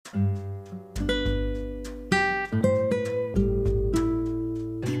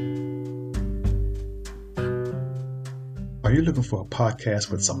Are you looking for a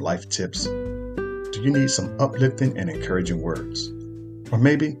podcast with some life tips? Do you need some uplifting and encouraging words? Or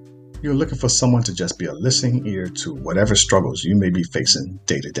maybe you're looking for someone to just be a listening ear to whatever struggles you may be facing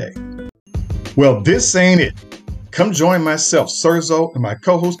day to day. Well, this ain't it. Come join myself, Serzo, and my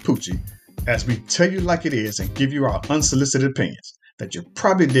co-host Poochie as we tell you like it is and give you our unsolicited opinions that you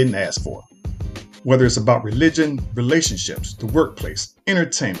probably didn't ask for. Whether it's about religion, relationships, the workplace,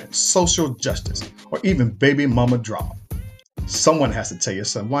 entertainment, social justice, or even baby mama drama. Someone has to tell you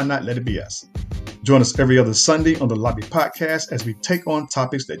something. Why not let it be us? Join us every other Sunday on the Lobby Podcast as we take on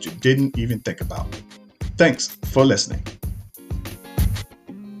topics that you didn't even think about. Thanks for listening.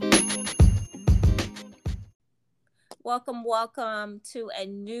 Welcome to a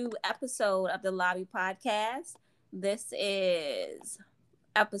new episode of the Lobby Podcast. This is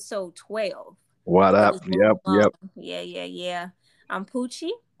episode 12. What up? Yep. Yeah. I'm Poochie,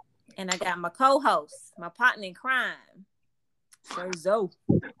 and I got my co-host, my partner in crime, Sir Zoe.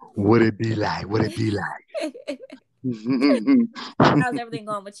 What it be like? How's everything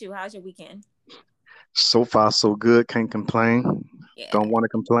going with you? How's your weekend? So far, so good. Can't complain. Yeah. Don't want to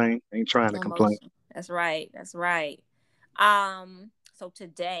complain. Ain't trying to complain. That's right. So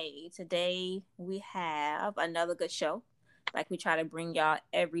today we have another good show, like we try to bring y'all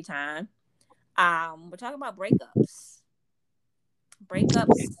every time. We're talking about breakups.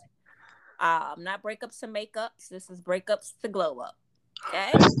 Not breakups to makeups. This is breakups to glow up.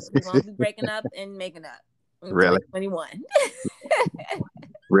 Okay, we won't be breaking up and making up. Really? 2021.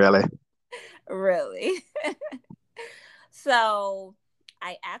 Really? So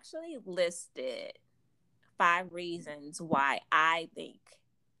I actually listed 5 reasons why I think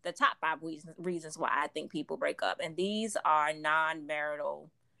the top 5 reasons why I think people break up, and these are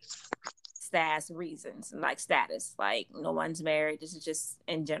non-marital reasons, like status, like no one's married. This is just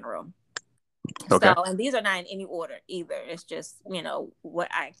in general. Okay. So, and these are not in any order either. It's just, what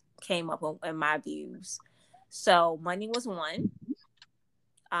I came up with in my views. So money was one.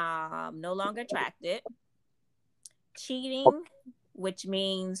 No longer attracted. Cheating, which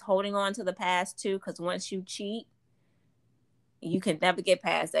means holding on to the past too, because once you cheat, you can never get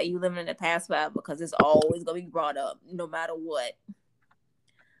past that. You living in the past forever because it's always going to be brought up no matter what.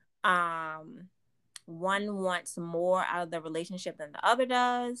 One wants more out of the relationship than the other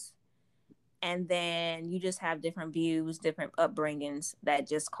does. And then you just have different views, different upbringings that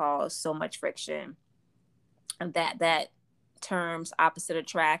just cause so much friction. And that terms opposite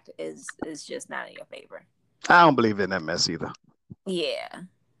attract is just not in your favor. I don't believe in that mess either. Yeah.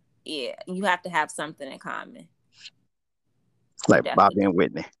 You have to have something in common. Like Bobby and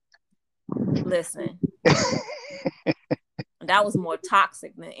Whitney. Listen. That was more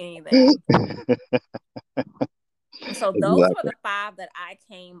toxic than anything. So those were the 5 that I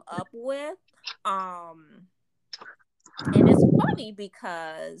came up with. And it's funny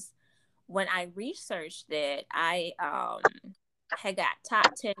because when I researched it, I had got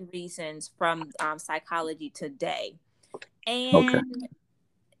top 10 reasons from Psychology Today. And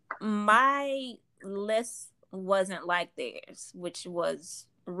my list wasn't like theirs, which was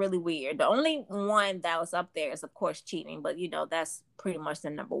really weird. The only one that was up there is, of course, cheating, but that's pretty much the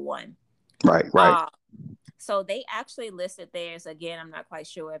number one. Right. So they actually listed theirs. Again, I'm not quite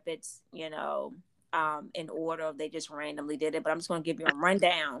sure if it's in order, or if they just randomly did it, but I'm just going to give you a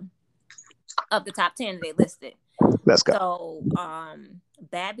rundown of the top 10 they listed. Let's go. So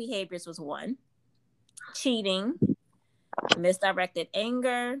bad behaviors was 1. Cheating, misdirected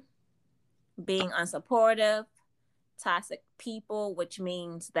anger, being unsupportive, toxic people, which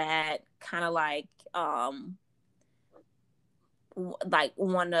means that kind of like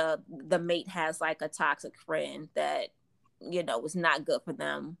one of the mate has like a toxic friend that was not good for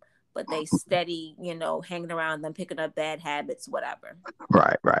them, but they steady hanging around them, picking up bad habits, whatever.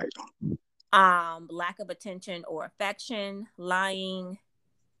 Right. Lack of attention or affection, lying,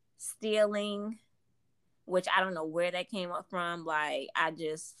 stealing, which I don't know where that came up from. Like I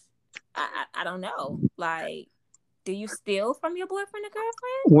don't know. Like, do you steal from your boyfriend or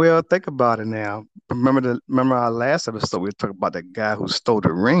girlfriend? Well, think about it now. Remember our last episode, we talked about the guy who stole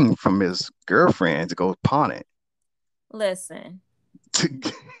the ring from his girlfriend to go pawn it. Listen,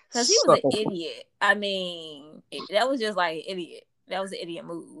 because he was an idiot. I mean, that was just like an idiot. That was an idiot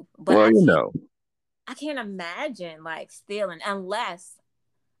move. But I can't imagine like stealing unless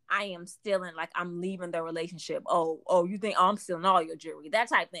I am stealing, like I'm leaving the relationship. Oh, you think I'm stealing all your jewelry? That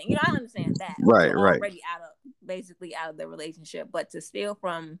type thing. I understand that. Right. Already basically out of the relationship, but to steal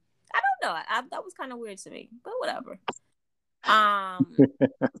from, I don't know. That was kind of weird to me, but whatever.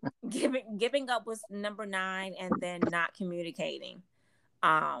 Giving up was number 9, and then not communicating.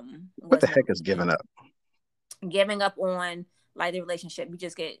 What the heck is giving up? giving up on like the relationship. You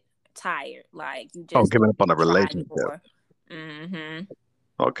just get tired. Like you just giving up on a try relationship. anymore. Mm-hmm.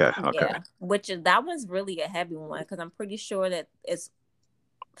 Okay. Yeah, that one's really a heavy one because I'm pretty sure that it's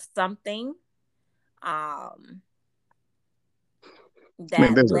something that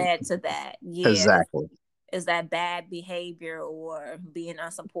led to that. Yeah, exactly. Is that bad behavior or being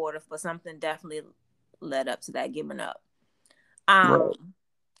unsupportive, but something definitely led up to that giving up. Right.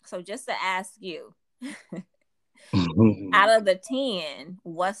 So just to ask you, out of the 10,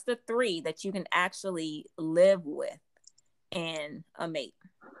 what's the 3 that you can actually live with in a mate?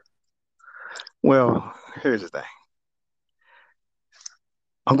 Well, here's the thing.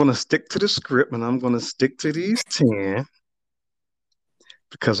 I'm going to stick to the script and I'm going to stick to these 10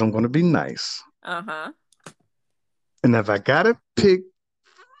 because I'm going to be nice. Uh-huh. And if I got to pick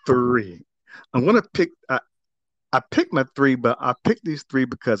 3, I'm going to pick, I picked my 3, but I picked these 3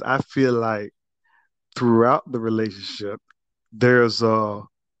 because I feel like throughout the relationship, there's a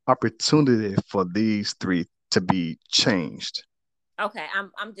opportunity for these 3 to be changed. Okay,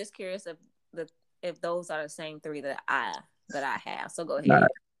 I'm just curious if those are the same 3 that I have. So go ahead.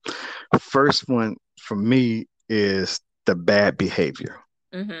 Right. First one for me is the bad behavior.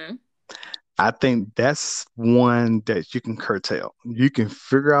 Mm-hmm. I think that's one that you can curtail. You can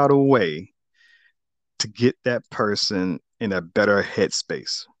figure out a way to get that person in a better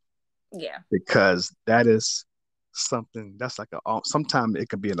headspace. Yeah. Because that is something that's like sometimes it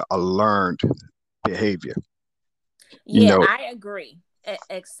can be a learned behavior. Yeah, I agree.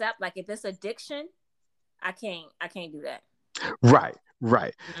 Except like if it's addiction, I can't do that. Right.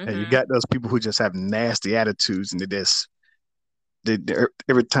 Mm-hmm. And you got those people who just have nasty attitudes and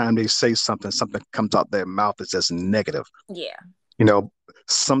every time they say something comes out their mouth that's just negative. Yeah.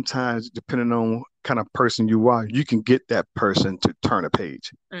 Sometimes depending on kind of person you are, you can get that person to turn a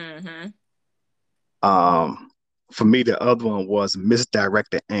page. Mm-hmm. For me, the other one was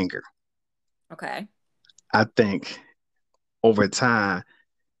misdirected anger. Okay. I think over time,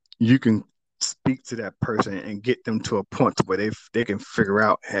 you can speak to that person and get them to a point where they can figure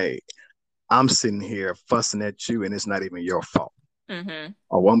out, hey, I'm sitting here fussing at you and it's not even your fault. Mm-hmm.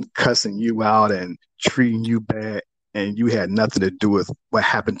 Or I'm cussing you out and treating you bad and you had nothing to do with what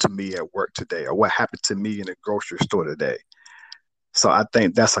happened to me at work today or what happened to me in the grocery store today. So I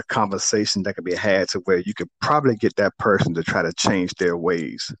think that's a conversation that could be had to where you could probably get that person to try to change their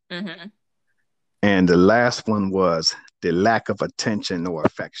ways. Mm-hmm. And the last one was the lack of attention or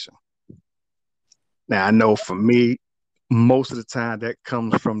affection. Now, I know for me, most of the time that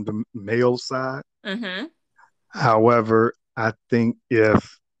comes from the male side. Mm-hmm. However, I think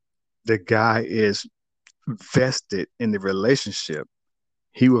if the guy is vested in the relationship,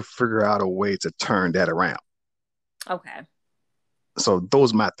 he will figure out a way to turn that around. Okay. So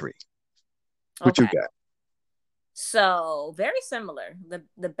those are my 3. What you got? So very similar.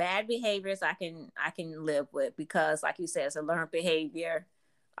 The bad behaviors I can live with because, like you said, it's a learned behavior.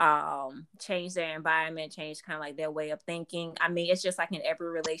 Change their environment, change kind of like their way of thinking. I mean, it's just like in every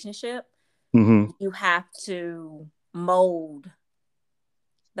relationship, you have to mold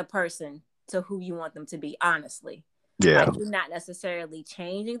the person to who you want them to be. Honestly, yeah, like you're not necessarily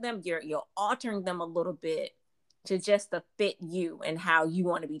changing them. You're altering them a little bit to just to fit you and how you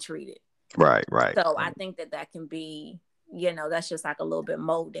want to be treated. Right. So I think that can be, that's just like a little bit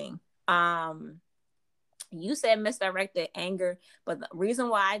molding. You said misdirected anger, but the reason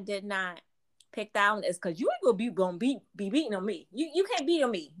why I did not pick that one is because you ain't gonna be beating on me. You can't beat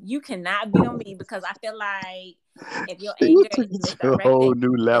on me. You cannot beat on me because I feel like if your anger is misdirected, a whole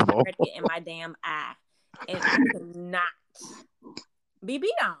new level in my damn eye, and I cannot be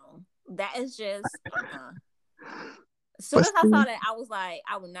beat on. That is just. As soon as I saw that, I was like,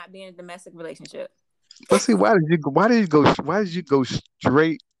 I would not be in a domestic relationship. But see, why did you go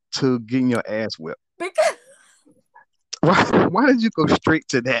straight to getting your ass whipped? Because why did you go straight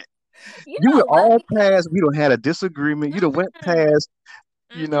to that? You were all past. We don't had a disagreement. You don't went past.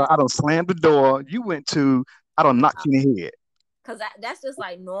 I don't slam the door. You went to. I don't knock you in the head. Because that's just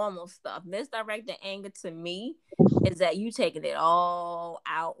like normal stuff. Misdirected anger to me is that you taking it all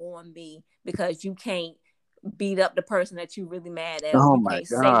out on me because you can't beat up the person that you really mad at. Oh you my can't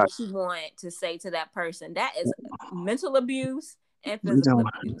God. say what you want to say to that person. That is mental abuse and physical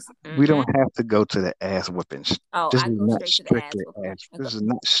abuse. We don't have to go to the ass whipping. Oh, this I is go not straight to the ass whipping. This is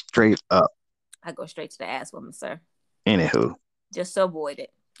not straight up. I go straight to the ass whipping, sir. Anywho. Just to avoid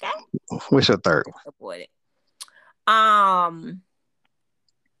it. Okay? What's your third one? Avoid it.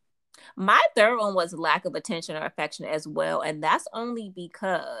 My third one was lack of attention or affection as well, and that's only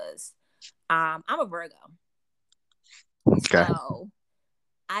because I'm a Virgo. Okay. So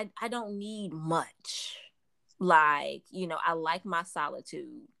I don't need much. Like, I like my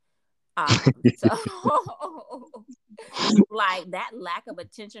solitude. So like that lack of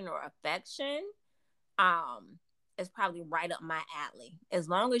attention or affection, um, is probably right up my alley. As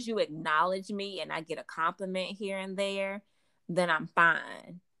long as you acknowledge me and I get a compliment here and there, then I'm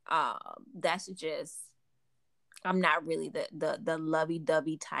fine. That's just, I'm not really the lovey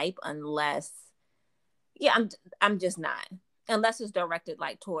dovey type unless, yeah, I'm just not. Unless it's directed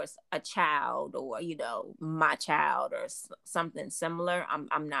like towards a child or my child or something similar.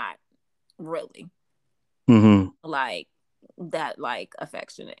 I'm not really like that, like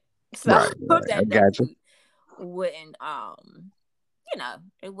affectionate. So Right, right. I that got you. definitely wouldn't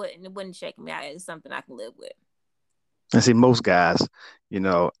it wouldn't shake me out. It's something I can live with. And see, most guys, you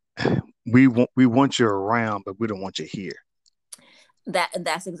know, we want you around, but we don't want you here.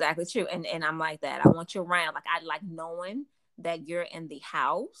 That's exactly true. And I'm like that. I want you around. Like, I like knowing that you're in the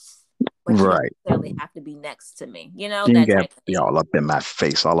house, but you don't Right. necessarily have to be next to me. You ain't That got type to of be thing. all up in my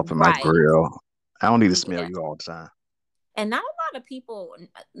face, all up in my Right. grill. I don't need to smell Yeah. you all the time. And not a lot of people,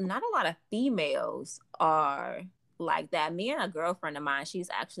 not a lot of females are like that. Me and a girlfriend of mine, she's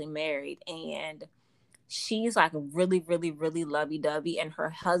actually married, and she's like really, really, really lovey dovey, and her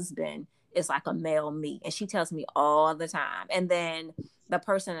husband is like a male me, and she tells me all the time. And then the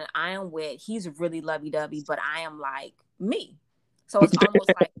person that I am with, he's really lovey dovey, but I am like me. So it's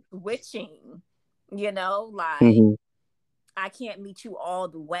almost like switching, like hmm I can't meet you all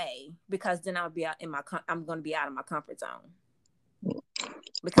the way because then I'll be out I'm going to be out of my comfort zone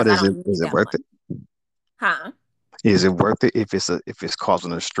because But I is it don't need is it that worth much. it? Huh? Is it worth it if it's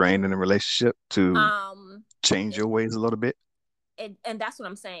causing a strain in the relationship to Um, change your ways a little bit? and that's what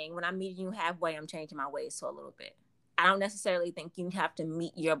I'm saying. When I'm meeting you halfway, I'm changing my ways to a little bit. I don't necessarily think you have to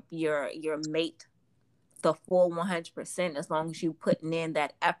meet your mate the full 100% as long as you putting in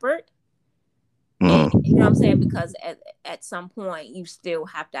that effort. And you know what I'm saying? Mm-hmm. Because at some point you still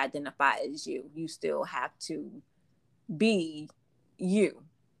have to identify as you. You still have to be you.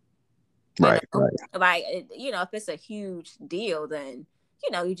 Right, right. Like if it's a huge deal, then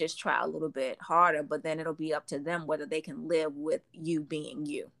you just try a little bit harder. But then it'll be up to them whether they can live with you being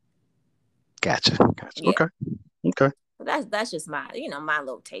you. Gotcha. Gotcha. Yeah. Okay. Okay. So that's just my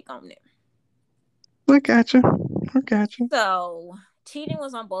little take on it. I gotcha. I gotcha. So cheating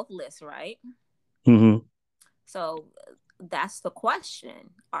was on both lists, right? Mm-hmm. So that's the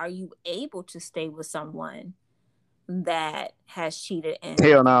question. Are you able to stay with someone that has cheated in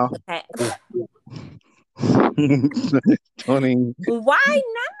Hell no. the past? Tony, Why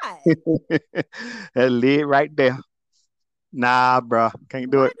not? that lid right there. Nah, bro.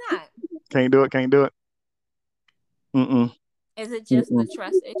 Can't do Why it. not? Can't do it. Can't do it. Mm-mm. Is it just the Mm-mm.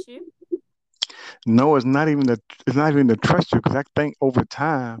 trust issue? No, it's not even the trust you because I think over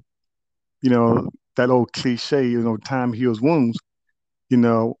time, that old cliche, time heals wounds. You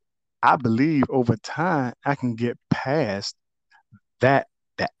know, I believe over time I can get past that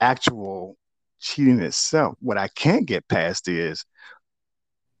the actual cheating itself. What I can't get past is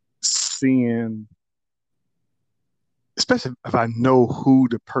seeing, especially if I know who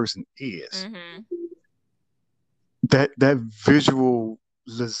the person is, Mm-hmm. that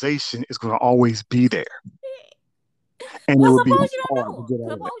visualization is going to always be there, and it Well, would be suppose you hard don't to know get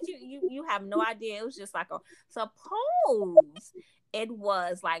them. out of it. Suppose you have no idea. It was just like a suppose it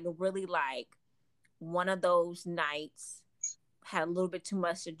was like really like one of those nights, had a little bit too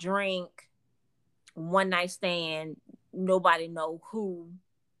much to drink, one night stand, nobody know who,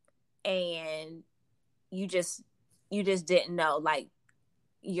 and you just didn't know, like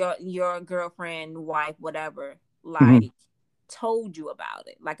your girlfriend, wife, whatever, hmm like told you about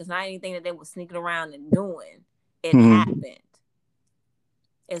it. Like it's not anything that they were sneaking around and doing. It hmm happened.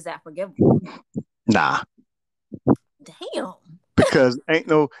 Is that forgivable? Nah, Damn. because ain't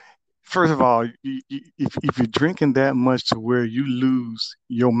no. First of all, if you're drinking that much to where you lose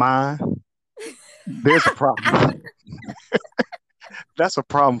your mind, there's a problem. That's a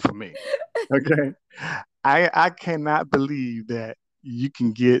problem for me. Okay. I cannot believe that you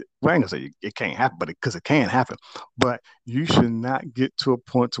can get, well, I ain't gonna say it can't happen, but because it can happen, but you should not get to a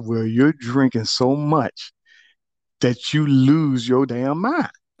point to where you're drinking so much that you lose your damn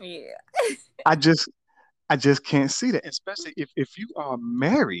mind. Yeah. I just I just can't see that, especially if you are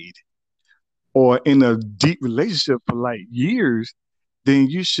married or in a deep relationship for like years, then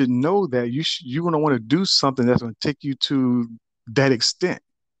you should know that you're gonna want to do something that's gonna take you to that extent.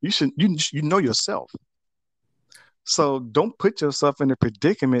 You know yourself. So don't put yourself in a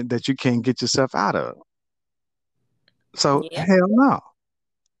predicament that you can't get yourself out of. So Yeah. hell no.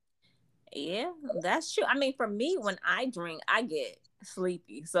 Yeah, that's true. I mean, for me, when I drink, I get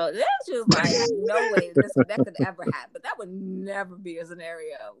sleepy. So that's just like no way that could ever happen. That would never be a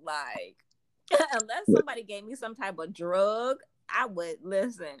scenario. Like unless somebody gave me some type of drug, I would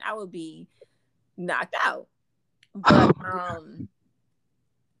be knocked out. But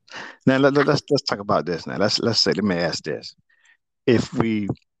now let's talk about this. Now let me ask this: if we,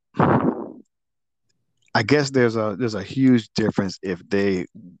 I guess there's a huge difference if they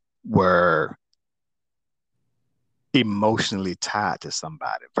were emotionally tied to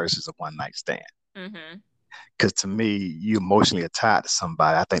somebody versus a one night stand. mm-hmm. Because to me, you emotionally tied to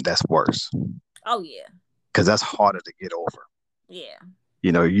somebody, I think that's worse. Oh yeah. Because that's harder to get over. Yeah.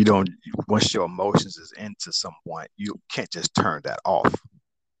 You don't, once your emotions is into someone, you can't just turn that off.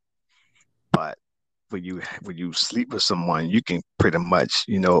 But when you sleep with someone, you can pretty much,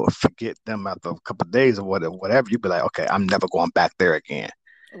 forget them after a couple of days or whatever. You be like, okay, I'm never going back there again.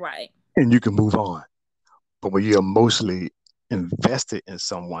 Right. And you can move on. But when you're emotionally invested in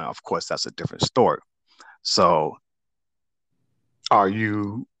someone, of course, that's a different story. So are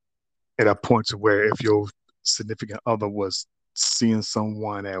you at a point to where if your significant other was seeing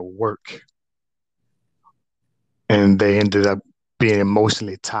someone at work and they ended up being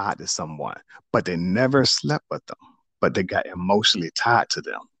emotionally tied to someone, but they never slept with them, but they got emotionally tied to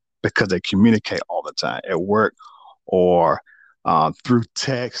them because they communicate all the time at work or through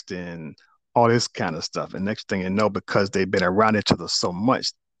text and all this kind of stuff. And next thing you know, because they've been around each other so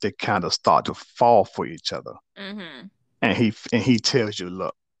much, they kind of start to fall for each other. Mm-hmm. And he tells you,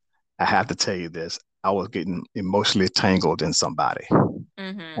 look, I have to tell you this. I was getting emotionally tangled in somebody.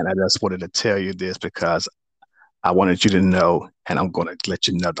 Mm-hmm. And I just wanted to tell you this because I wanted you to know, and I'm going to let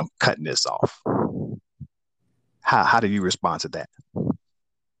you know that I'm cutting this off. How do you respond to that?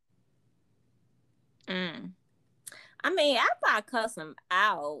 I mean, after I cuss him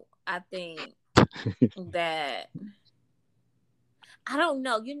out, I think that I don't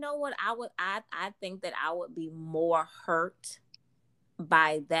know. You know what? I think that I would be more hurt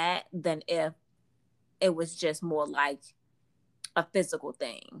by that than if it was just more like a physical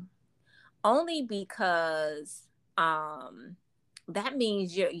thing. Only because that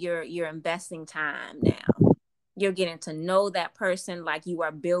means you're investing time now. You're getting to know that person like you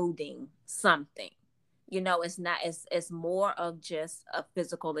are building something. It's not it's more of just a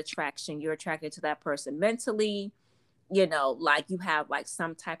physical attraction. You're attracted to that person mentally, like you have like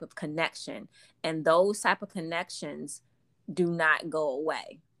some type of connection, and those type of connections do not go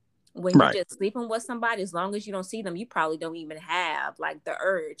away. When you're Right. just sleeping with somebody, as long as you don't see them, you probably don't even have like the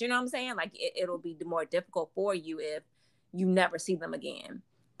urge. You know what I'm saying? Like it'll be more difficult for you if you never see them again.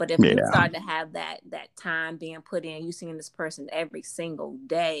 But if you Yeah. start to have that time being put in, you seeing this person every single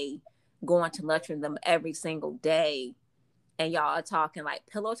day, going to lunch with them every single day, and y'all are talking like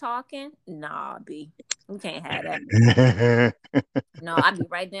pillow talking, nah, B, we can't have that. No, I'd be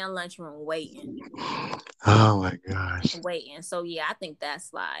right there in lunchroom waiting. Oh my gosh. Waiting. So yeah, I think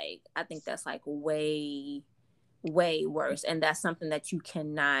that's like way, way worse. And that's something that you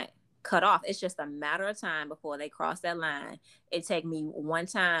cannot cut off. It's just a matter of time before they cross that line. It take me one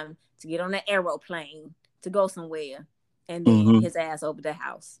time to get on an aeroplane to go somewhere, and then Mm-hmm. his ass over the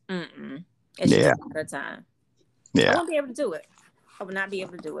house. It's just Yeah. a matter of time. I Yeah. won't be able to do it. I would not be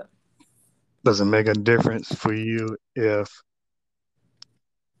able to do it. Does it make a difference for you if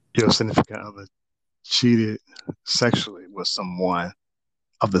your significant other cheated sexually with someone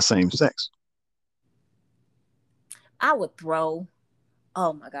of the same sex? I would throw.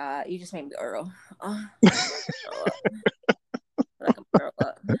 Oh my God, you just made me Earl. Throw up. Like a girl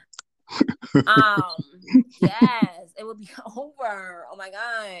up. Yes, it would be over. Oh my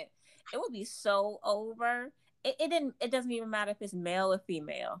God, it would be so over. It doesn't even matter if it's male or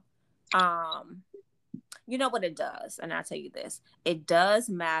female. You know what it does, and I'll tell you this: it does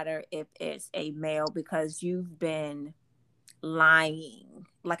matter if it's a male because you've been lying.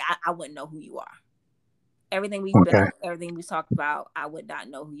 Like I wouldn't know who you are. Everything we've been, Okay. everything we talked about, I would not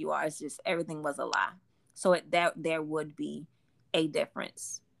know who you are. It's just everything was a lie. So there would be a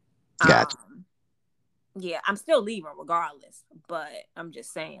difference. Gotcha. Yeah, I'm still leaving regardless, but I'm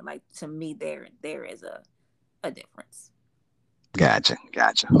just saying, like to me, there is a difference. Gotcha.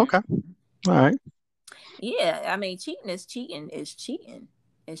 Okay. All right. Yeah, I mean, cheating is cheating is cheating.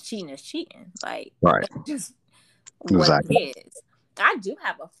 It's cheating is cheating. Like Right. that's just what it Exactly. is. I do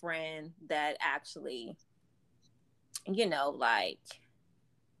have a friend that actually, like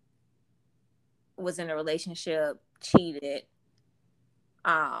was in a relationship, cheated,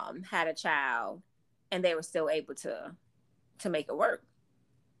 had a child, and they were still able to make it work.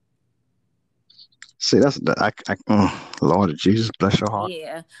 See, that's Lord Jesus, bless your heart.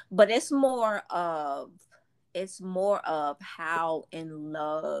 Yeah, but it's more of it's more of how in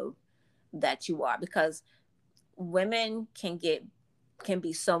love that you are, because women can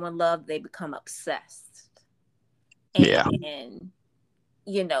be so in love they become obsessed, Yeah. and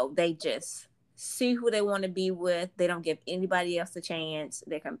they just see who they want to be with. They don't give anybody else a chance.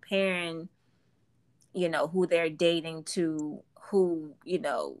 They're comparing who they're dating to who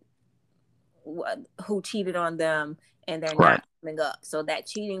cheated on them, and they're Right. not coming up. So that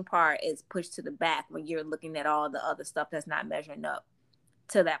cheating part is pushed to the back when you're looking at all the other stuff that's not measuring up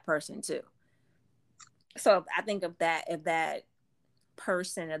to that person too. So I think if that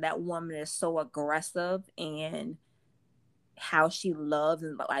person or that woman is so aggressive and how she loves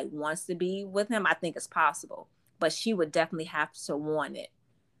and like wants to be with him, I think it's possible. But she would definitely have to want it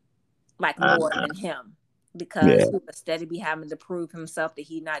like more than him, because Yeah. he would steady be having to prove himself that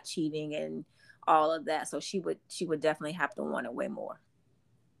he's not cheating and all of that. So she would definitely have to want it way more.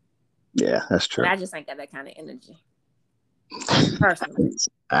 Yeah, that's true. And I just ain't got that kind of energy. Personally.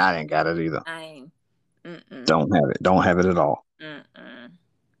 I ain't got it either. I ain't. Mm-mm. Don't have it. Don't have it at all. Mm-mm.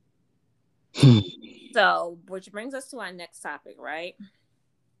 So, which brings us to our next topic, right?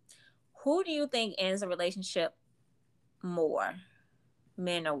 Who do you think ends a relationship more,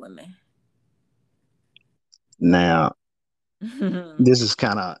 men or women? Now, this is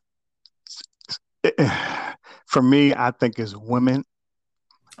kind of, for me, I think it's women.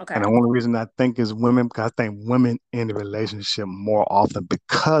 Okay. And the only reason I think is women, because I think women in the relationship more often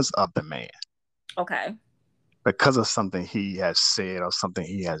because of the man. Okay. Because of something he has said or something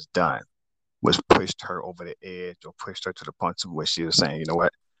he has done, which pushed her over the edge or pushed her to the point to where she was saying, you know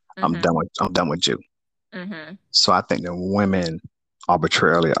what, I'm done with you. Mm-hmm. So I think that women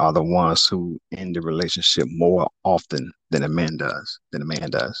arbitrarily are the ones who end the relationship more often than a man does.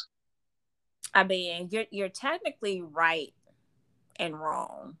 I mean, you're technically right and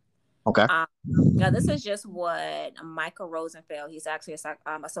wrong. Okay. Now, this is just what Michael Rosenfeld, he's actually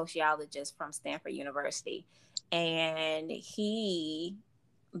a sociologist from Stanford University, and he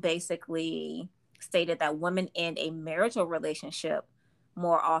basically stated that women end a marital relationship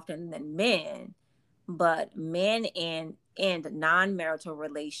more often than men, but men end non-marital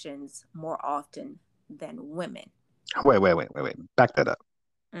relations more often than women. Wait. Back that up.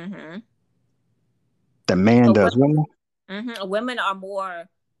 Mm-hmm. The man So does women? women are more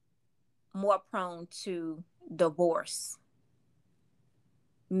prone to divorce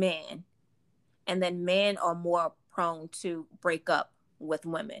men, and then men are more prone to break up with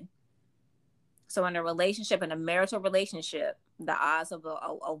women. So in a marital relationship, the odds of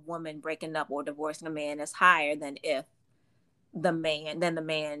a woman breaking up or divorcing a man is higher than if the man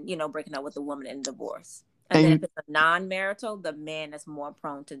breaking up with the woman in divorce. And then if it's a non-marital, the man is more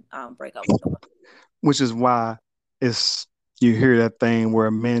prone to break up with the woman. Which is why you hear that thing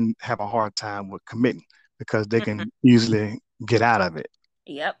where men have a hard time with committing because they can easily get out of it.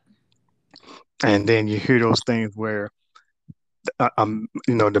 Yep. And then you hear those things where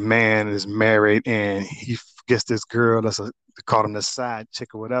the man is married and he gets this girl they call him the side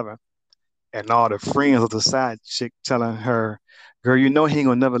chick or whatever, and all the friends of the side chick telling her, "Girl, he ain't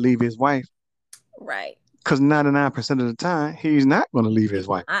gonna never leave his wife." Right. Because 99% of the time he's not gonna leave his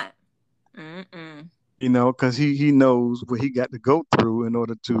wife. Not. Mm-mm. Because he knows what he got to go through in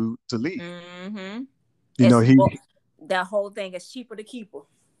order to leave. Mm-hmm. That whole thing is cheaper to keep her.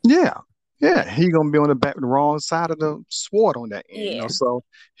 Yeah, he gonna be on the wrong side of the sword on that end, Yeah. So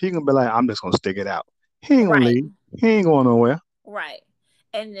he gonna be like, I'm just gonna stick it out. He ain't gonna Right. leave. He ain't going nowhere. Right.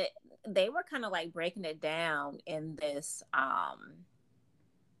 And they were kind of like breaking it down in this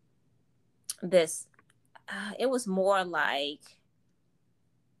it was more like,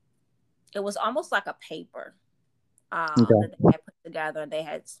 it was almost like a paper that they had put together. They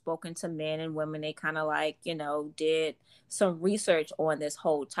had spoken to men and women. They kind of like, did some research on this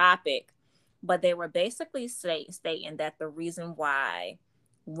whole topic, but they were basically stating that the reason why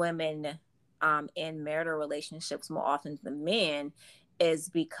women in marital relationships more often than men is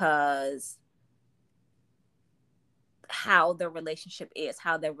because how their relationship is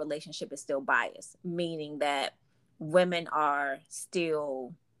still biased, meaning that women are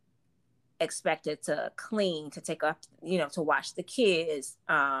still expected to clean, to take off, to wash the kids,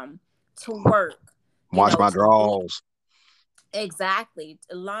 to work, wash my drawers. Exactly,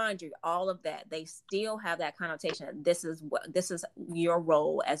 laundry, all of that. They still have that connotation. This is your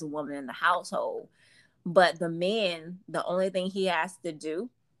role as a woman in the household. But the man, the only thing he has to do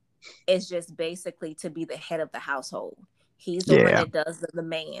is just basically to be the head of the household. He's the one that does the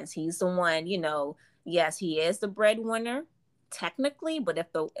demands. He's the one, yes, he is the breadwinner technically, but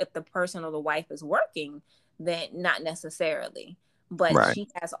if the person or the wife is working, then not necessarily. but Right. she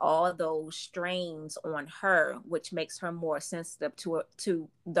has all those strains on her, which makes her more sensitive to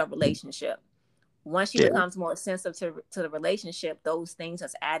the relationship. Once she Yeah. becomes more sensitive to the relationship, those things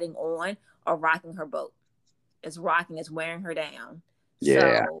that's adding on are rocking her boat. It's wearing her down.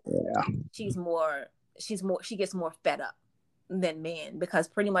 Yeah. So Yeah. she gets more fed up than men, because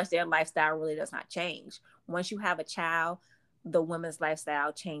pretty much their lifestyle really does not change. Once you have a child, the woman's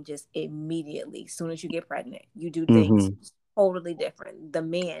lifestyle changes immediately. As soon as you get pregnant, you do things Mm-hmm. totally different. The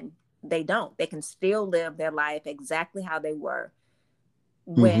men, they don't. They can still live their life exactly how they were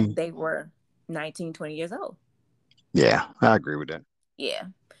Mm-hmm. when they were 19, 20 years old. Yeah, I agree with that. Yeah.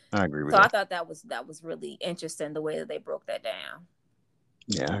 I agree with So I that. thought that was really interesting, the way that they broke that down.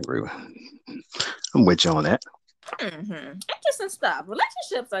 Yeah, I agree I'm with you on that. Interesting stuff.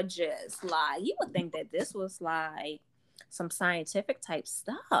 Relationships are just like, you would think that this was like some scientific type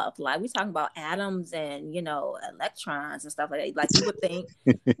stuff. Like, we talking about atoms and, electrons and stuff like that. Like, you would think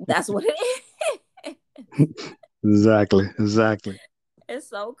that's what it is. Exactly. Exactly. It's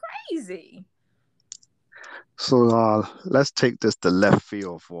so crazy. So let's take this to left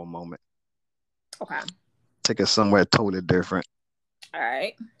field for a moment. Okay. Take it somewhere totally different. All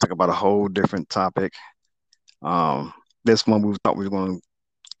right. Talk about a whole different topic. Um, this one we thought we were going to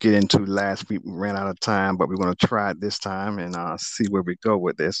get into last week. We ran out of time, but we're going to try it this time and see where we go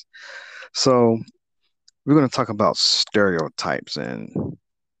with this. So we're going to talk about stereotypes and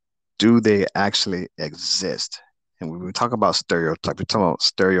do they actually exist? And when we talk about stereotypes, we talk about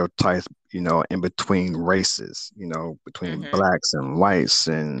stereotypes, in between races, between Mm-hmm. blacks and whites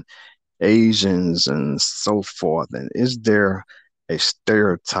and Asians and so forth. And is there a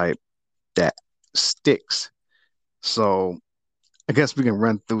stereotype that sticks? So I guess we can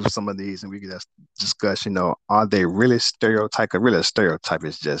run through some of these and we can just discuss, are they really stereotype? Because really a stereotype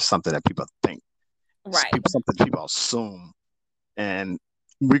is just something that people think, Right. something people assume. And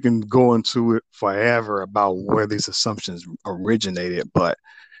we can go into it forever about where these assumptions originated, but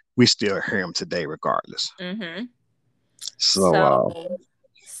we still hear them today regardless. Mm-hmm. So, So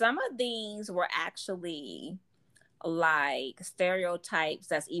some of these were actually like stereotypes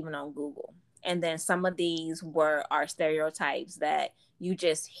that's even on Google. And then some of these are stereotypes that you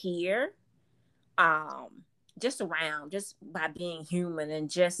just hear just around, just by being human, and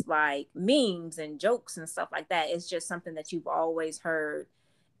just like memes and jokes and stuff like that. It's just something that you've always heard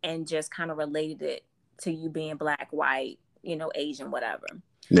and just kind of related it to you being black, white, Asian, whatever.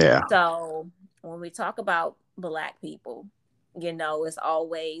 yeah. So when we talk about black people, it's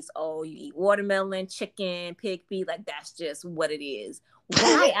always, oh, you eat watermelon, chicken, pig feet. Like, that's just what it is.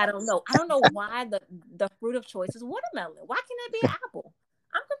 Why? I don't know. I don't know why the fruit of choice is watermelon. Why can't that be an apple?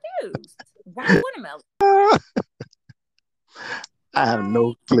 I'm confused. Why watermelon? I have no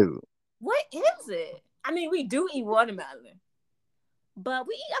Like, clue. what is it? I mean, we do eat watermelon, but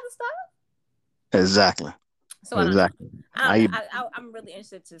we eat other stuff. Exactly. So I don't know. Exactly. I eat. I'm really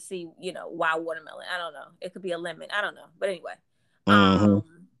interested to see, why watermelon. I don't know. It could be a lemon. I don't know. But anyway, Mm-hmm.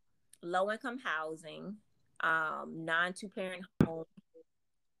 low income housing, non two parent home,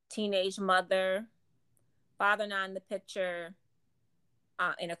 teenage mother, father not in the picture,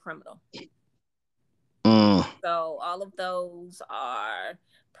 and a criminal. Mm. So all of those are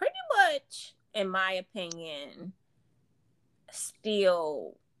pretty much, in my opinion,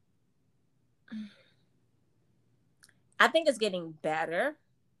 still. I think it's getting better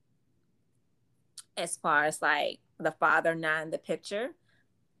as far as like the father not in the picture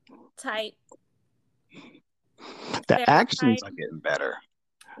type The actions stereotype. are getting better,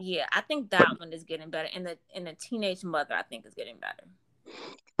 Yeah, I think but that one is getting better, and the teenage mother, I think, is getting better.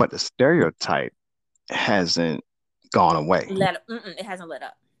 the stereotype hasn't gone away. It hasn't let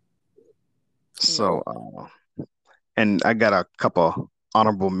up. So, No. and I got a couple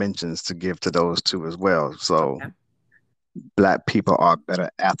honorable mentions to give to those two as well. So, Okay. black people are better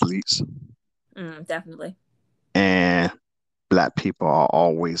athletes, Definitely. and black people are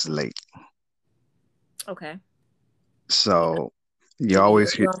always late. Okay. So, you You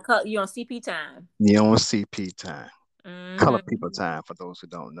always you hear you on you on CP time. you on CP time, color Mm-hmm. people time for those who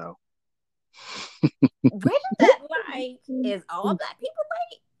don't know. Where did that, like, is all black people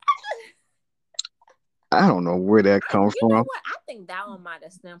late? I don't know where that comes You know from. what? I think that one might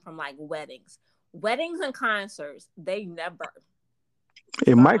have stemmed from like weddings and concerts. They never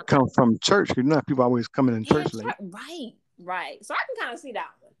It start might on time. come from church. People always coming in Yeah, church late. right. So I can kind of see that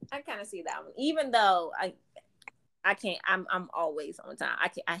one. I kind of see that one. Even though I can't. I'm always on time.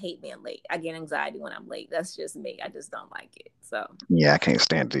 I hate being late. I get anxiety when I'm late. That's just me. I just don't like it. So Yeah, I can't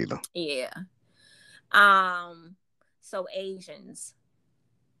stand it either. yeah. So Asians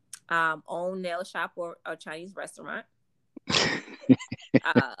own nail shop or a Chinese restaurant.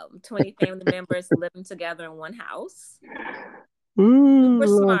 20 family members living together in one house. Ooh, Super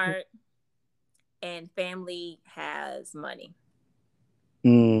Lord. smart, and family has money.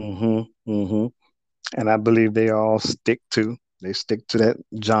 Mm-hmm. Mm-hmm. And I believe they stick to that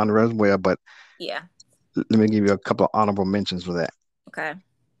genre as well. But Yeah. let me give you a couple of honorable mentions for that. Okay.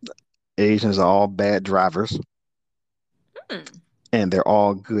 Asians are all bad drivers, Hmm. and they're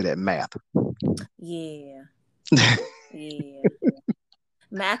all good at math. Yeah. Yeah.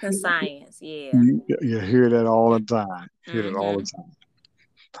 Math and science. Yeah. You hear that all the time. Hear that all the Mm-hmm.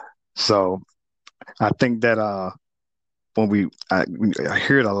 time. So I think that when I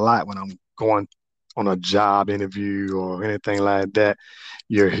hear it a lot when I'm going on a job interview or anything like that.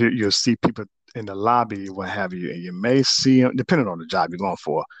 You'll see people in the lobby, what have you, and you may see them depending on the job you're going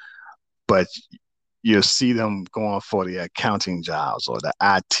for, but you'll see them going for the accounting jobs or the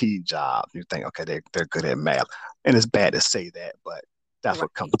IT jobs. You think, okay, they're good at math, and it's bad to say that, but that's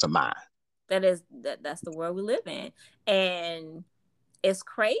what comes Right. to mind. That's the world we live in. And it's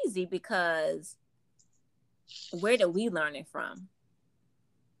crazy because where did we learn it from?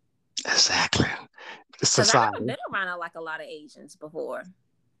 Exactly. Because I haven't Society. been around like a lot of Asians before.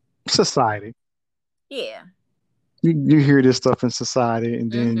 Society. Yeah. You hear this stuff in society,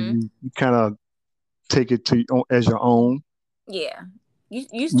 and then Mm-hmm. you kind of take it to as your own. Yeah.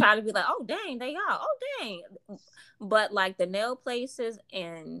 You try to be like, oh dang, they are. Oh dang. But like the nail places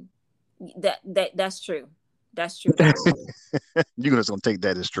and that's true. That's true though. You're just gonna take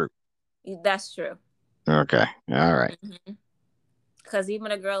that as true. That's true. Okay. All right. Mm-hmm. Because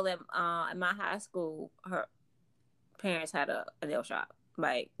even a girl at my high school, her parents had a nail shop.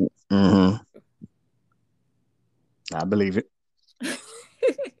 Like, Mm-hmm. I believe it.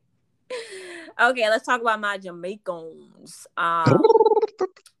 okay, let's talk about my Jamaicans.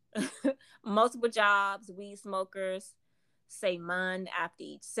 Multiple jobs, weed smokers, say mun after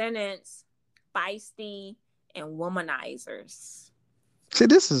each sentence, feisty, and womanizers. See,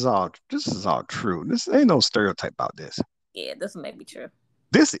 this is all true. This ain't no stereotype about this. Yeah, this may be true.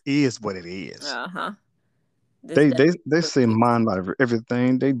 This is what it is. Uh-huh. This They say definitely mind about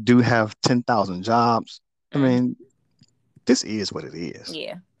everything. They do have 10,000 jobs. I is. mean, this is what it is.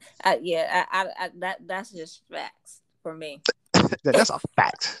 Yeah. That's just facts for me. That's a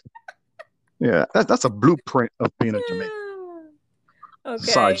fact. Yeah, that's a blueprint of being a Jamaican.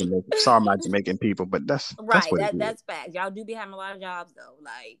 Sorry, Okay. Jamaican. Sorry, my Jamaican people, but that's Right. what it is. That's facts. Y'all do be having a lot of jobs though.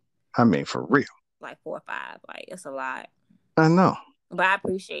 I mean, for real. Like 4 or 5. Like it's a lot. I know. But I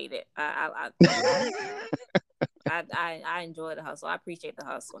appreciate it. I enjoy the hustle. I appreciate the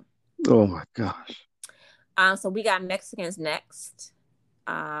hustle. Oh my gosh. So we got Mexicans next.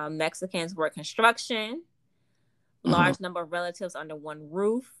 Mexicans work construction. Large number of relatives under one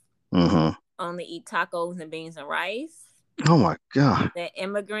roof. Mm-hmm. Only eat tacos and beans and rice. Oh my God. They're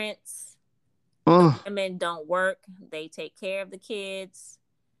immigrants. Uh, The women don't work. They take care of the kids.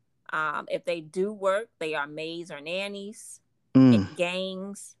 If they do work, they are maids or nannies, in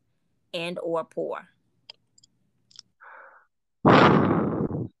gangs, and or poor.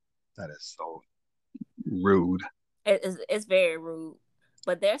 That is so rude. It's very rude.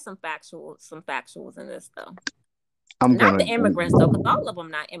 But there's some factuals in this though. I'm Not gonna the immigrants though, because all of them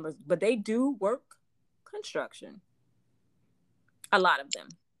not immigrants, but they do work construction. A lot of them.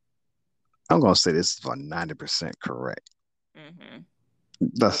 I'm gonna say this is for 90% correct. Mm-hmm.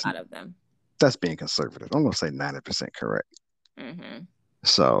 That's A lot of them. that's being conservative. I'm gonna say 90% correct. Mm-hmm.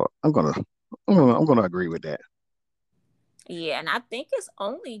 So I'm gonna agree with that. Yeah, and I think it's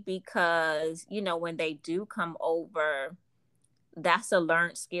only because, when they do come over, that's a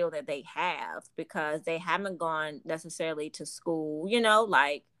learned skill that they have because they haven't gone necessarily to school,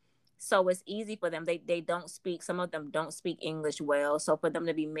 so it's easy for them. They don't speak, some of them don't speak English well. So for them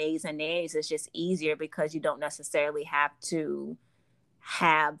to be maids and nannies, it's just easier because you don't necessarily have to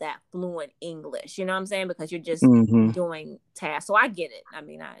have that fluent English. You know what I'm saying? Because you're just Mm-hmm. doing tasks. So I get it. I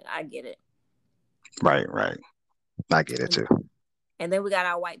mean, I get it. Right. I get it too. And then we got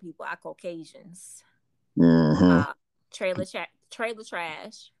our white people, our Caucasians. Mm-hmm. Trailer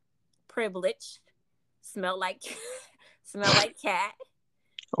trash, privileged, smell like smell like cat,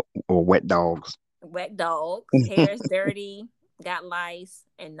 Or wet dogs. wet dogs, hair is dirty, got lice,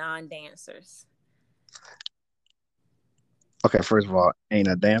 and non-dancers. Okay, first of all, ain't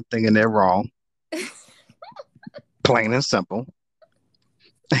a damn thing in there wrong. Plain and simple.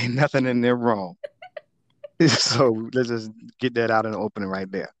 Ain't nothing in there wrong. So let's just get that out in the opening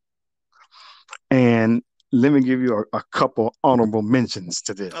right there. And let me give you a couple honorable mentions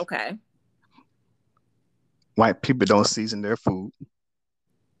to this. Okay. White people don't season their food.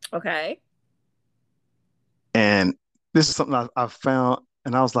 Okay. And this is something I found,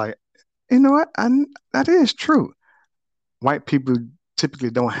 and I was like, you know what? That is true. White people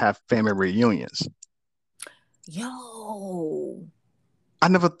typically don't have family reunions. Yo, I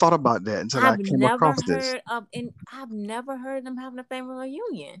never thought about that until I came across this. I've never heard of them having a family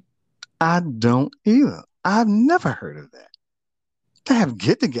reunion. I don't either. I've never heard of that. They have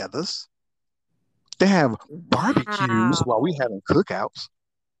get-togethers. They have barbecues while we Wow. having cookouts.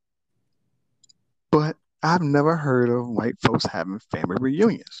 But I've never heard of white folks having family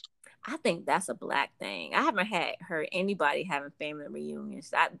reunions. I think that's a black thing. I haven't heard anybody having family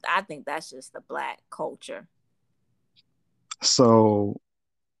reunions. I think that's just the black culture. So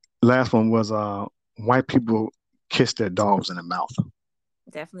last one was white people kiss their dogs in the mouth.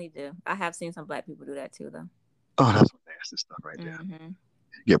 Definitely do. I have seen some black people do that too, though. Oh, that's some nasty stuff right there. Mm-hmm.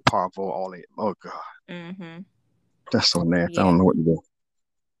 Get powerful all in. Oh God, Mm-hmm. that's so nasty. I Yeah. don't know what to do.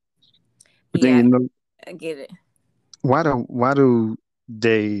 But then Yeah, you know, I get it. why do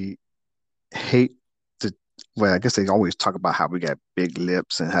they hate the? Well, I guess they always talk about how we got big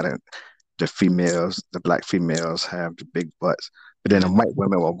lips and how the black females have the big butts, but then the white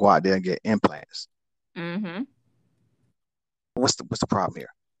women will go out there and get implants. Mm-hmm. What's the problem here?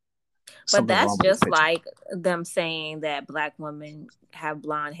 But Something's that's wrong with this just picture. like them saying that black women have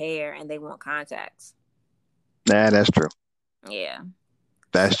blonde hair and they want contacts. Nah, that's true. Yeah.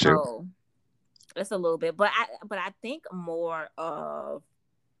 That's true. So it's a little bit, but I think more of,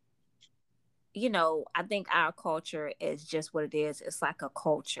 I think our culture is just what it is. It's like a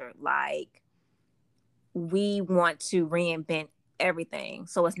culture. Like, we want to reinvent everything.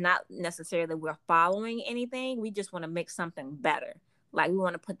 So it's not necessarily we're following anything. We just want to make something better. Like, we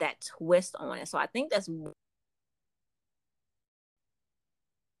want to put that twist on it. So I think that's You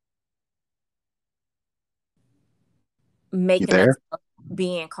making us there?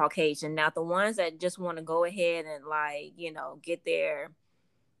 being Caucasian. Now, the ones that just want to go ahead and, like, get their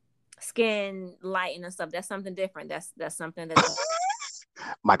skin lightened and stuff, that's something different. That's something that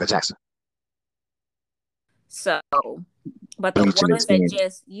Michael Jackson. so, but the Bleaching his ones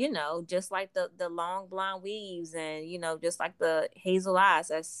that skin. just like the long blonde weaves and just like the hazel eyes,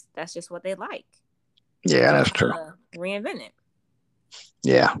 that's just what they like. Yeah, that's true. Reinvent it.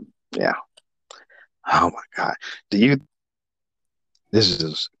 Yeah, yeah. Oh my God. This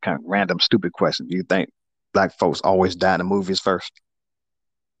is kind of random, stupid question. Do you think black folks always die in the movies first?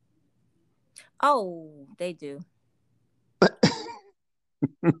 Oh, they do.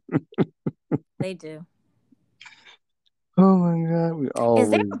 They do. Oh my God, we Is there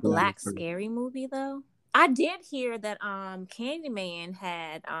always a die black first. scary movie though? I did hear that Candyman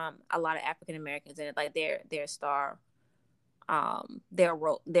had a lot of African Americans in it, like their star their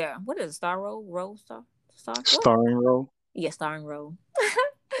role, their what is it, star role star what? Starring role? Yeah, starring role.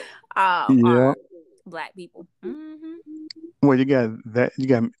 Yeah. Are black people. Mm-hmm. Well, you got that. You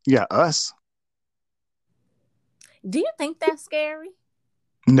got us. Do you think that's scary?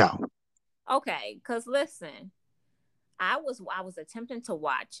 No. Okay, because listen, I was attempting to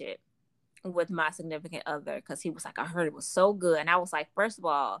watch it with my significant other because he was like, I heard it was so good. And I was like, first of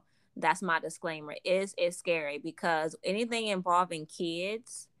all, that's my disclaimer. It's scary because anything involving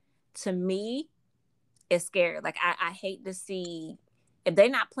kids, to me, is scary. Like, I hate to see, if they're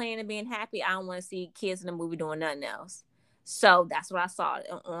not playing and being happy, I don't want to see kids in the movie doing nothing else. So that's what I saw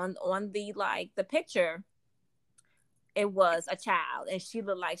on the picture. It was a child and she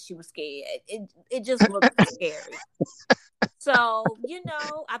looked like she was scared. It just looked scary. So,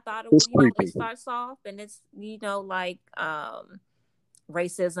 I thought it It's was, creepy. it starts off and it's, like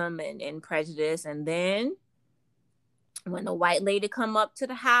racism and prejudice. And then when the white lady come up to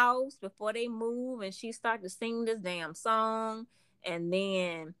the house before they move and she started to sing this damn song, and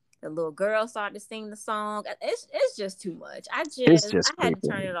then the little girl started to sing the song, it's just too much. I It's just had to creepy.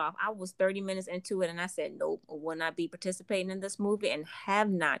 turn it off. I was 30 minutes into it and I said, nope, I will not be participating in this movie, and have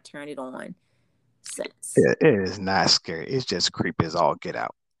not turned it on since. It is not scary. It's just creepy as all get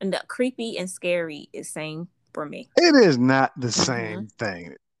out. And the creepy and scary is same for me. It is not the same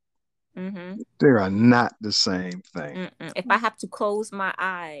thing. Mm-hmm. They are not the same thing. Mm-mm. If I have to close my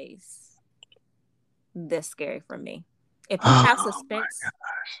eyes, that's scary for me. If you have suspense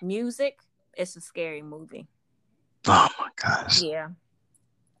music, it's a scary movie. Oh my gosh. Yeah.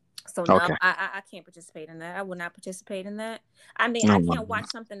 So no, Okay. I can't participate in that. I will not participate in that. I mean, I can't watch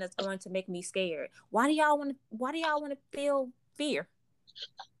something that's going to make me scared. Why do y'all want to feel fear?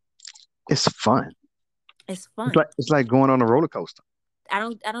 It's fun. It's fun. It's like going on a roller coaster. I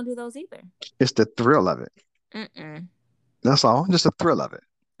don't do those either. It's the thrill of it. Mm-mm. That's all. Just the thrill of it.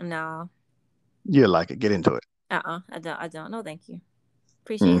 No. You like it. Get into it. I don't. No, thank you.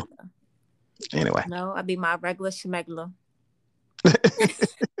 Appreciate it though. Anyway. No, I'd be my regular schmegler.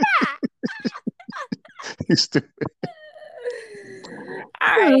 You stupid.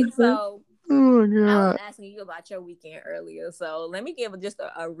 All right, so Oh my I was God. asking you about your weekend earlier, so let me give just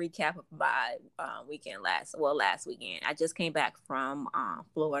a recap of my weekend last weekend. I just came back from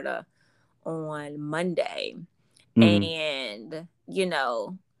Florida on Monday, and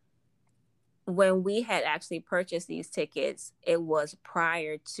when we had actually purchased these tickets, it was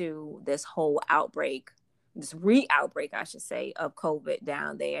prior to this whole outbreak, this re-outbreak, I should say, of COVID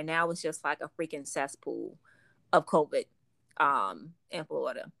down there. Now it's just like a freaking cesspool of COVID in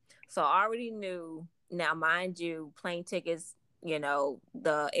Florida. So I already knew. Now, mind you, plane tickets, the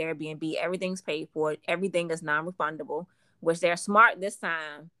Airbnb, everything's paid for. Everything is non-refundable, which they're smart this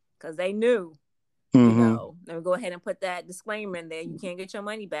time because they knew. Let me go ahead and put that disclaimer in there. You can't get your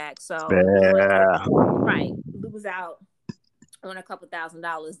money back. So if we want to lose out on a couple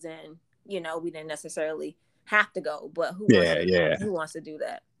 $1,000s, then we didn't necessarily have to go. But who wants to do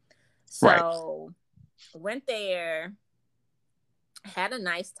that? So went there, had a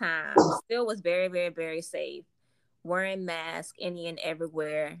nice time. Still was very, very, very safe. Wearing masks any and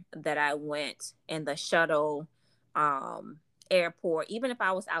everywhere that I went in the shuttle, airport. Even if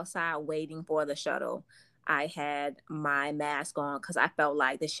I was outside waiting for the shuttle, I had my mask on because I felt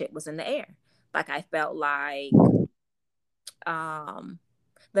like the shit was in the air. Like I felt like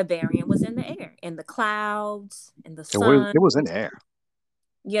the variant was in the air, in the clouds, in the sun. It was in the air.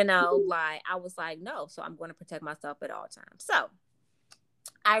 Like I was like, no, so I'm going to protect myself at all times. So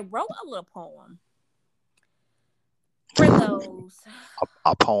I wrote a little poem for those.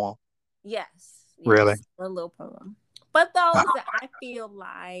 A poem? Yes. Really? A little poem. But those that I feel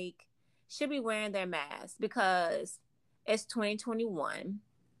like should be wearing their masks because it's 2021.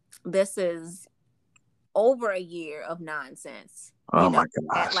 This is over a year of nonsense. Oh my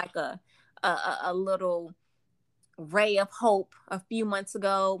gosh. Like a little ray of hope a few months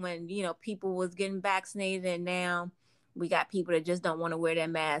ago when, people was getting vaccinated, and now we got people that just don't want to wear their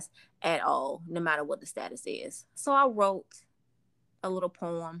mask at all, no matter what the status is. So I wrote a little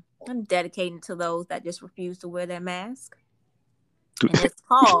poem. I'm dedicating to those that just refuse to wear their mask. And it's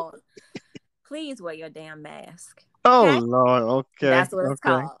called Please Wear Your Damn Mask. Okay? Oh, Lord. Okay. That's what it's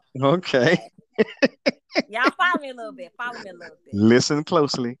called. Okay. Y'all follow me a little bit. Listen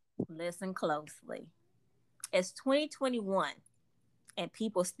closely. It's 2021 and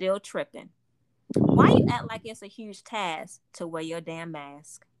people still tripping. Why you act like it's a huge task to wear your damn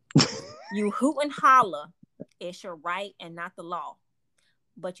mask? You hoot and holler. It's your right and not the law.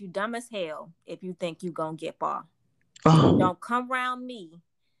 But you dumb as hell if you think you gonna get far. Don't come around me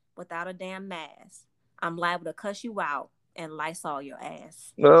without a damn mask. I'm liable to cuss you out and Lysol your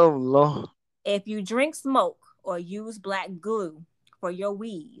ass. Oh, Lord. If you drink smoke or use black glue for your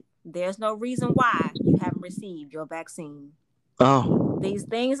weed, there's no reason why you haven't received your vaccine. These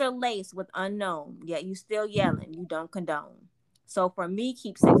things are laced with unknown, yet you still yelling you don't condone. So for me,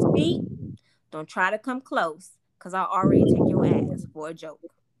 keep 6 feet. Don't try to come close, because I'll already take your ass for a joke.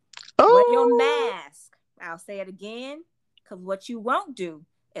 Wear your mask. I'll say it again, because what you won't do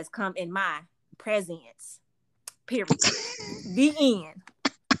is come in my presence. Period. The end.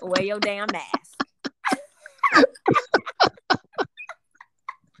 Wear your damn mask.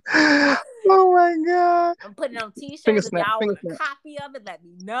 Oh my God. I'm putting on t-shirts. If y'all want a copy of it, let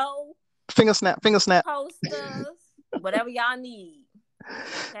me know. Finger snap. Posters. Whatever y'all need.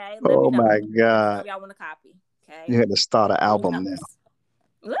 Okay. Let me know. My God. If y'all want a copy. Okay. You had to start an album now.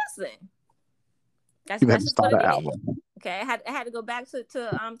 Listen. You had to start an album. Okay. I had to go back to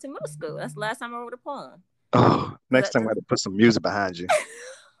middle school. That's the last time I wrote a poem. Oh, next time I had to put some music behind you.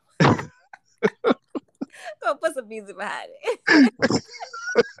 Go put some music behind it.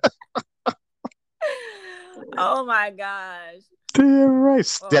 Oh my gosh. Right.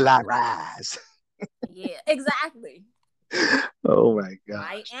 Still I rise. Yeah, exactly. Oh my God.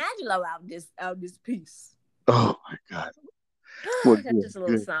 Like Angelo out this piece. Oh my God. Well, that's just a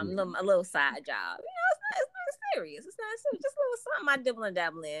little something, a little side job. It's not serious. It's not serious. Just a little something I dibble and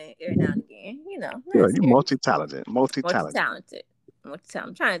dabble in every now and again. You're multi-talented.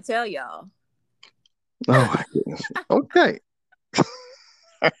 I'm trying to tell y'all. Oh my goodness. Okay.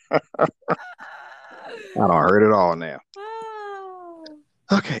 I don't heard it all now.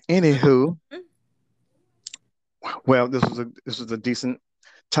 Okay. Anywho, well, this was a decent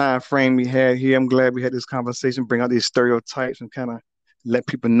time frame we had here. I'm glad we had this conversation. Bring out these stereotypes and kind of let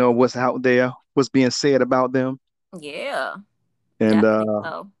people know what's out there, what's being said about them. Yeah. And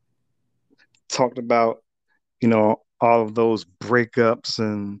talked about all of those breakups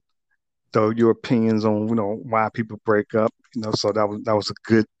and though your opinions on why people break up. So that was a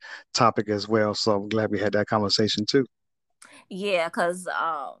good topic as well. So I'm glad we had that conversation too. Yeah, because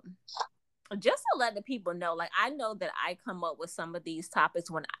just to let the people know, like I know that I come up with some of these topics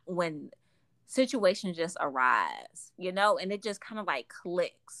when situations just arise, and it just kind of like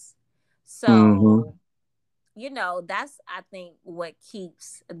clicks. So, that's I think what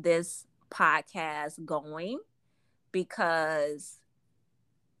keeps this podcast going, because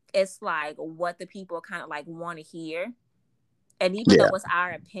it's like what the people kind of like want to hear. And even though it's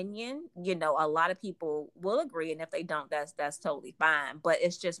our opinion, a lot of people will agree, and if they don't, that's totally fine. But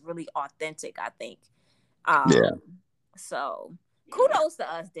it's just really authentic, I think. So kudos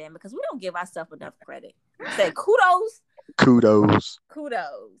to us, Dan, because we don't give ourselves enough credit. Say kudos. Kudos.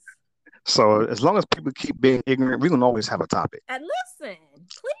 Kudos. So as long as people keep being ignorant, we're gonna always have a topic. And listen,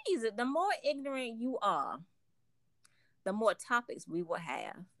 please, the more ignorant you are, the more topics we will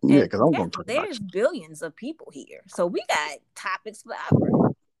have. Yeah, because I'm going to talk there's billions of people here, so we got topics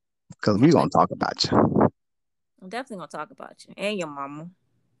forever. Because we're going to talk about you. I'm definitely going to talk about you and your mama.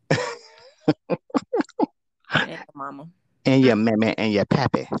 And your mama. And your mama and your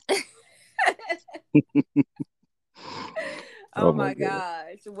pappy. Oh my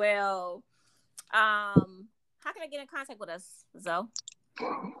gosh. Well, how can I get in contact with us, Zoe?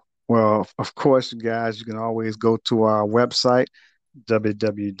 Well, of course, you guys, you can always go to our website,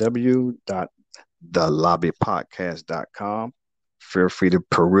 www.thelobbypodcast.com. Feel free to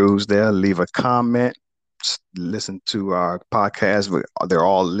peruse there, leave a comment, listen to our podcast. They're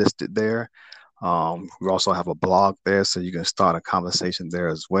all listed there. We also have a blog there, so you can start a conversation there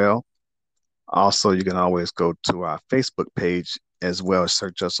as well. Also, you can always go to our Facebook page as well.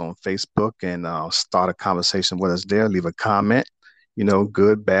 Search us on Facebook and start a conversation with us there. Leave a comment,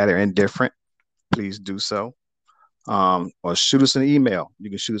 good, bad, or indifferent. Please do so. Or shoot us an email. You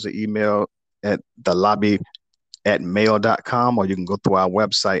can shoot us an email at thelobby@mail.com, or you can go through our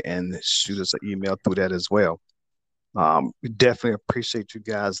website and shoot us an email through that as well. We definitely appreciate you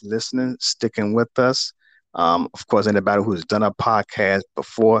guys listening, sticking with us. Of course, anybody who's done a podcast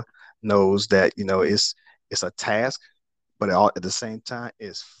before knows that it's a task, but at the same time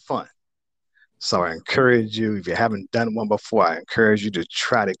it's fun. So I encourage you, if you haven't done one before, I encourage you to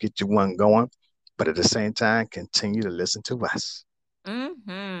try to get your one going, but at the same time continue to listen to us.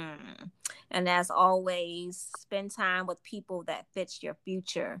 And as always, spend time with people that fits your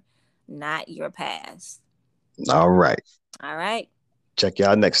future, not your past. All right. Check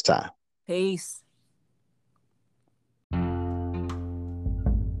y'all next time. Peace.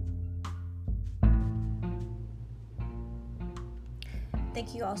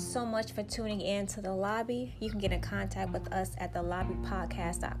 Thank you all so much for tuning in to The Lobby. You can get in contact with us at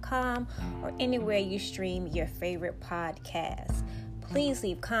thelobbypodcast.com or anywhere you stream your favorite podcasts. Please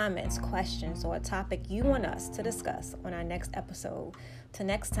leave comments, questions, or a topic you want us to discuss on our next episode. Till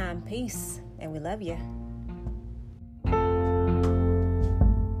next time, peace, and we love you.